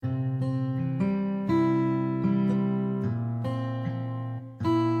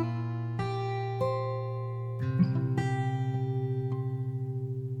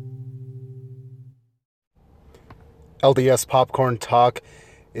LDS Popcorn Talk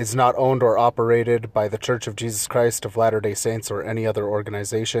is not owned or operated by the Church of Jesus Christ of Latter-day Saints or any other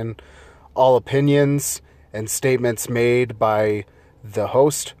organization. All opinions and statements made by the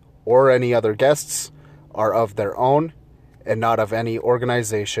host or any other guests are of their own and not of any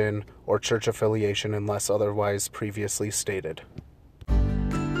organization or church affiliation unless otherwise previously stated.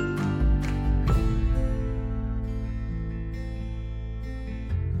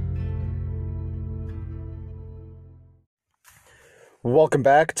 Welcome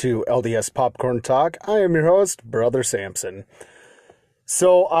back to LDS Popcorn Talk. I am your host, Brother Samson.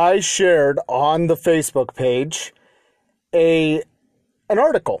 So I shared on the Facebook page an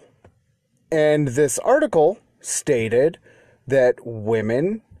article, and this article stated that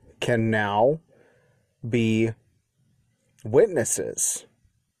women can now be witnesses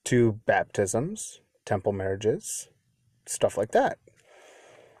to baptisms, temple marriages, stuff like that.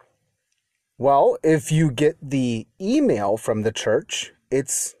 Well, if you get the email from the church,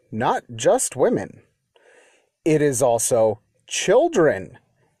 it's not just women. It is also children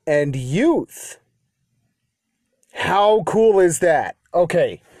and youth. How cool is that?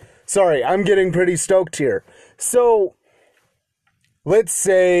 Okay, sorry, I'm getting pretty stoked here. So, let's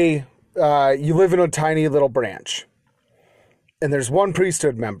say you live in a tiny little branch, and there's one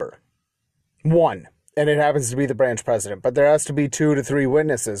priesthood member. One, and it happens to be the branch president, but there has to be 2 to 3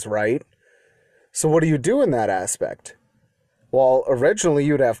 witnesses, right? So what do you do in that aspect? Well, originally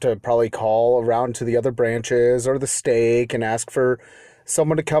you'd have to probably call around to the other branches or the stake and ask for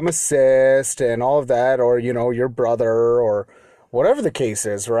someone to come assist and all of that, or, you know, your brother or whatever the case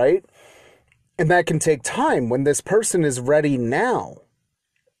is, right? And that can take time when this person is ready now.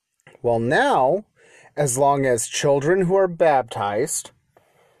 Well, now, as long as children who are baptized,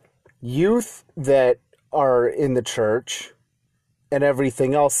 youth that are in the church, and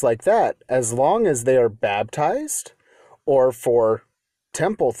everything else like that, as long as they are baptized, or for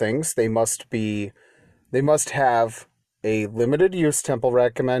temple things, they must have a limited use temple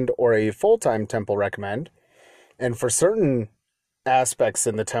recommend or a full-time temple recommend. And for certain aspects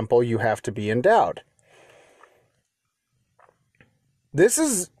in the temple, you have to be endowed. This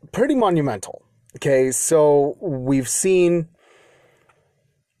is pretty monumental. Okay, so we've seen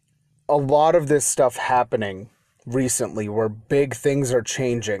a lot of this stuff happening recently where big things are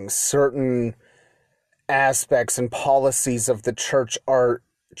changing. Certain aspects and policies of the church are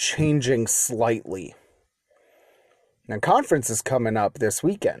changing slightly. Now, conference is coming up this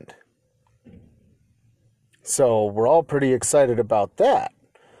weekend, so we're all pretty excited about that.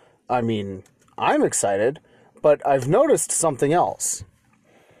 I mean, I'm excited, but I've noticed something else.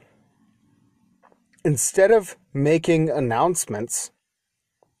 Instead of making announcements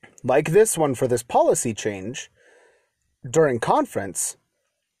like this one for this policy change during conference,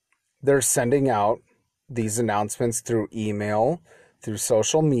 they're sending out these announcements through email, through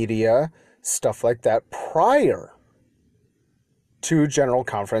social media, stuff like that, prior to General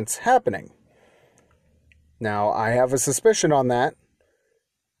Conference happening. Now, I have a suspicion on that,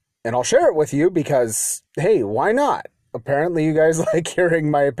 and I'll share it with you because, hey, why not? Apparently you guys like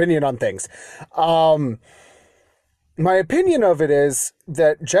hearing my opinion on things. My opinion of it is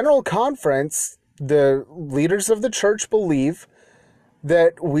that General Conference, the leaders of the church believe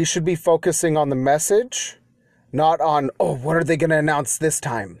that we should be focusing on the message, not on, oh, what are they going to announce this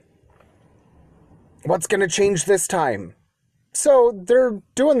time? What's going to change this time? So they're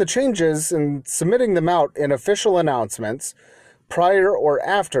doing the changes and submitting them out in official announcements prior or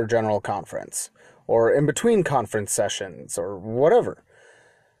after General Conference, or in between conference sessions, or whatever,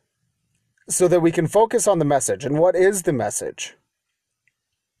 so that we can focus on the message. And what is the message?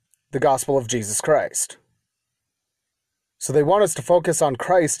 The gospel of Jesus Christ. So they want us to focus on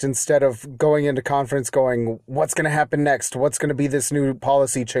Christ instead of going into conference going, what's going to happen next? What's going to be this new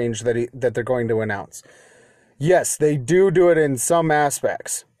policy change that they're going to announce? Yes, they do it in some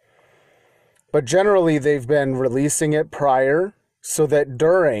aspects. But generally, they've been releasing it prior so that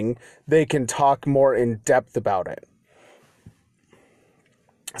during, they can talk more in depth about it.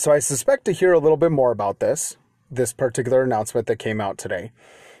 So I suspect to hear a little bit more about this particular announcement that came out today.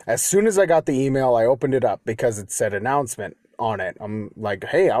 As soon as I got the email, I opened it up because it said announcement on it. I'm like,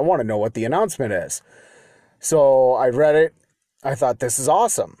 hey, I want to know what the announcement is. So I read it. I thought, this is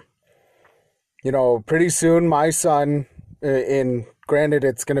awesome. You know, pretty soon my son, granted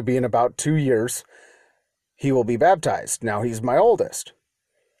it's going to be in about 2 years, he will be baptized. Now he's my oldest.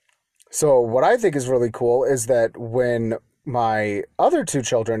 So what I think is really cool is that when my other 2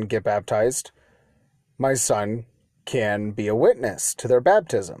 children get baptized, my son can be a witness to their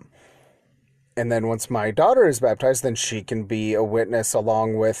baptism. And then once my daughter is baptized, then she can be a witness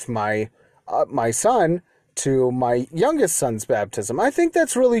along with my son to my youngest son's baptism. I think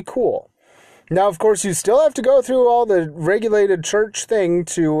that's really cool. Now, of course, you still have to go through all the regulated church thing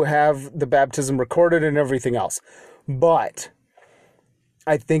to have the baptism recorded and everything else. But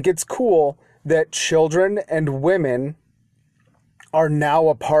I think it's cool that children and women are now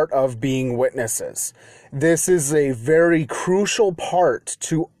a part of being witnesses. This is a very crucial part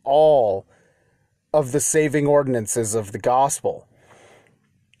to all of the saving ordinances of the gospel.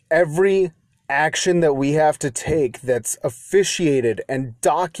 Every action that we have to take that's officiated and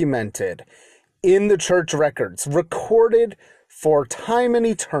documented in the church records, recorded for time and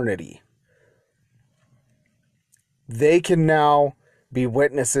eternity, they can now be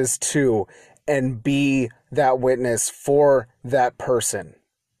witnesses to and be that witness for that person.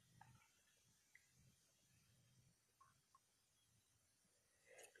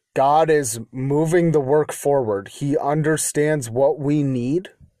 God is moving the work forward. He understands what we need,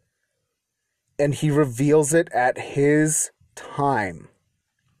 and He reveals it at His time.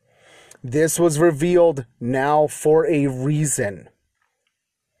 This was revealed now for a reason.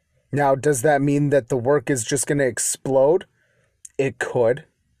 Now, does that mean that the work is just going to explode? It could.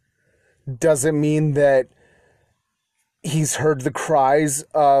 Does it mean that He's heard the cries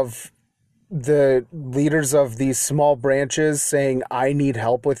of the leaders of these small branches saying, I need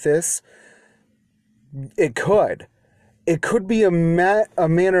help with this? It could. It could be a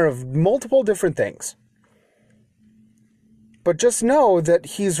manner of multiple different things. But just know that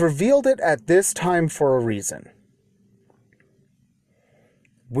He's revealed it at this time for a reason.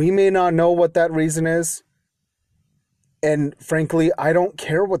 We may not know what that reason is. And frankly, I don't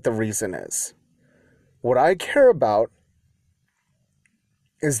care what the reason is. What I care about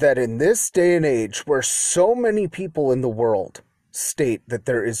is that in this day and age where so many people in the world state that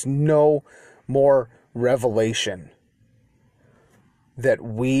there is no more revelation, that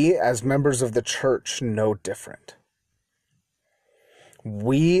we as members of the church know different.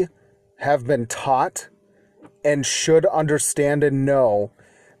 We have been taught and should understand and know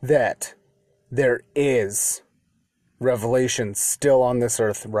that there is revelation still on this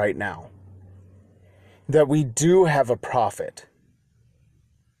earth right now. That we do have a prophet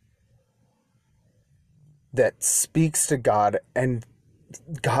that speaks to God and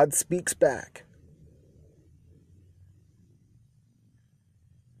God speaks back.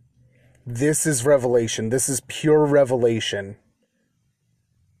 This is revelation. This is pure revelation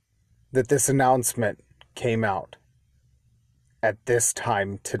that this announcement came out at this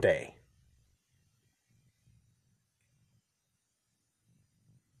time today.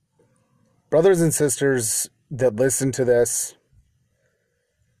 Brothers and sisters that listen to this,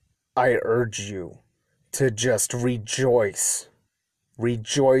 I urge you to just rejoice.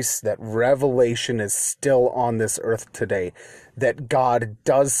 Rejoice that revelation is still on this earth today, that God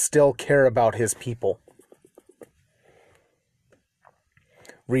does still care about His people.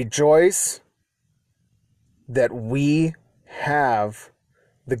 Rejoice that we have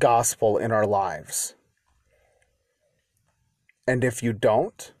the gospel in our lives. And if you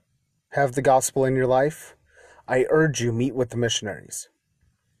don't have the gospel in your life, I urge you, meet with the missionaries.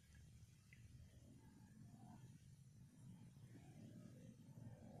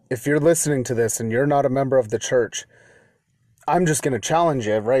 If you're listening to this and you're not a member of the church, I'm just going to challenge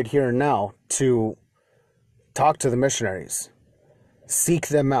you right here and now to talk to the missionaries. Seek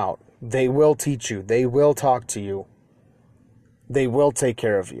them out. They will teach you. They will talk to you. They will take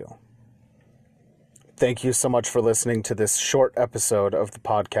care of you. Thank you so much for listening to this short episode of the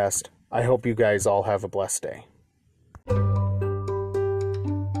podcast. I hope you guys all have a blessed day.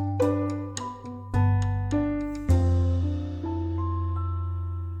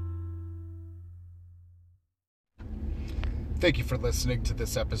 Thank you for listening to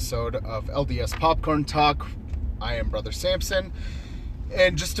this episode of LDS Popcorn Talk. I am Brother Samson.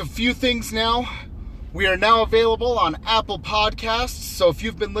 And just a few things now. We are now available on Apple Podcasts. So if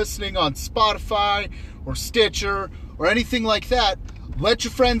you've been listening on Spotify or Stitcher or anything like that, let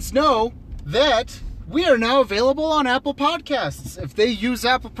your friends know that we are now available on Apple Podcasts. If they use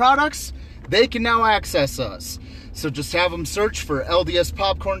Apple products, they can now access us. So just have them search for LDS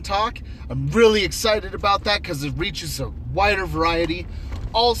Popcorn Talk. I'm really excited about that because it reaches a wider variety.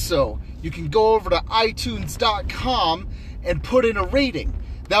 Also, you can go over to iTunes.com and put in a rating.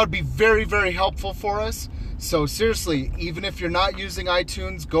 That would be very, very helpful for us. So seriously, even if you're not using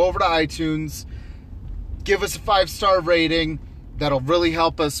iTunes, go over to iTunes, give us a 5-star rating. That'll really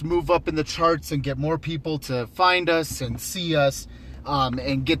help us move up in the charts and get more people to find us and see us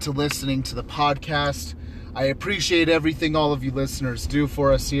and get to listening to the podcast. I appreciate everything all of you listeners do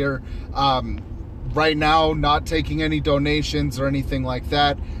for us here. Right now, not taking any donations or anything like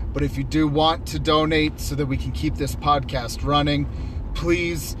that, But if you do want to donate so that we can keep this podcast running,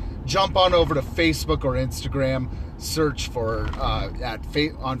 please jump on over to Facebook or Instagram. Search for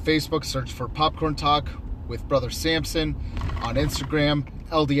on Facebook, search for Popcorn Talk with Brother Samson. On Instagram,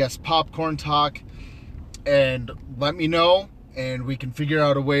 LDS Popcorn Talk. And let me know, and we can figure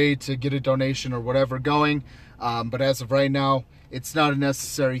out a way to get a donation or whatever going. But as of right now, it's not a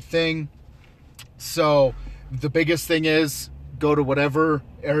necessary thing. So the biggest thing is, go to whatever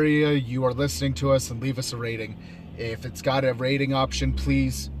area you are listening to us and leave us a rating. If it's got a rating option,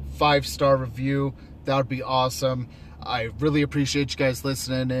 please 5-star review. That would be awesome. I really appreciate you guys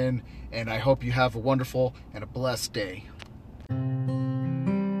listening in, and I hope you have a wonderful and a blessed day.